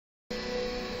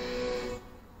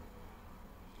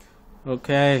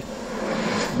Okay.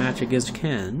 Match against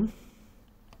Ken.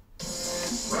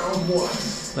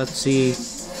 Let's see.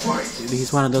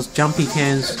 He's one of those jumpy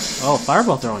Kens. Oh,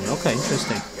 fireball throwing. Okay,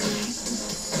 interesting.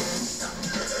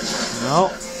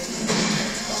 No.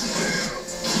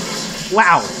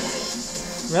 Wow.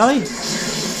 Really?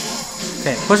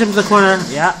 Okay, push him to the corner.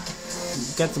 Yeah.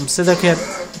 Get some scissor kit.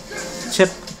 Chip.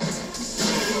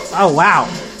 Oh, wow.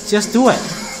 Just do it.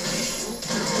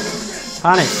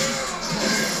 Punish.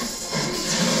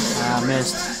 Ah,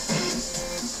 missed.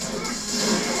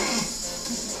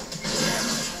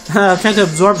 I'm trying to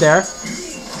absorb there.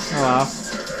 Oh, wow.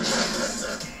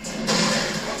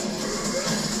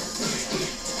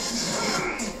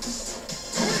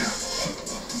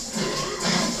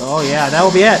 Oh, yeah, that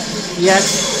will be it.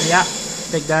 Yes. Yeah.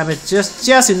 Big damage.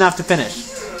 Just enough to finish.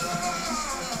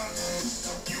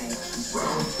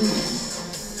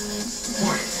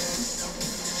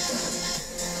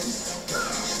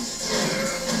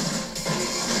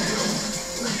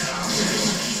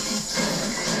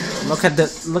 Look at the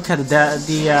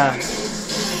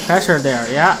pressure there.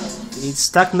 Yeah, he's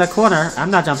stuck in the corner. I'm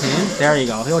not jumping in. There you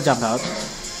go. He'll jump out.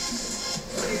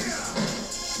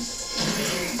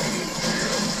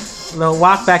 Little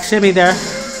walk back shimmy there.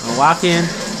 Walk in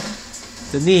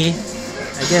the knee.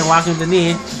 Again, walking the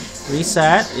knee.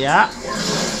 Reset. Yeah.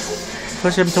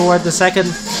 Push him toward the second.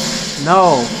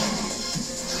 No.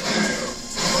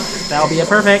 That'll be a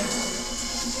perfect.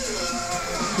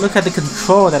 Look at the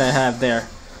control that I have there.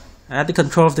 I had the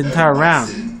control of the entire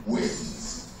round.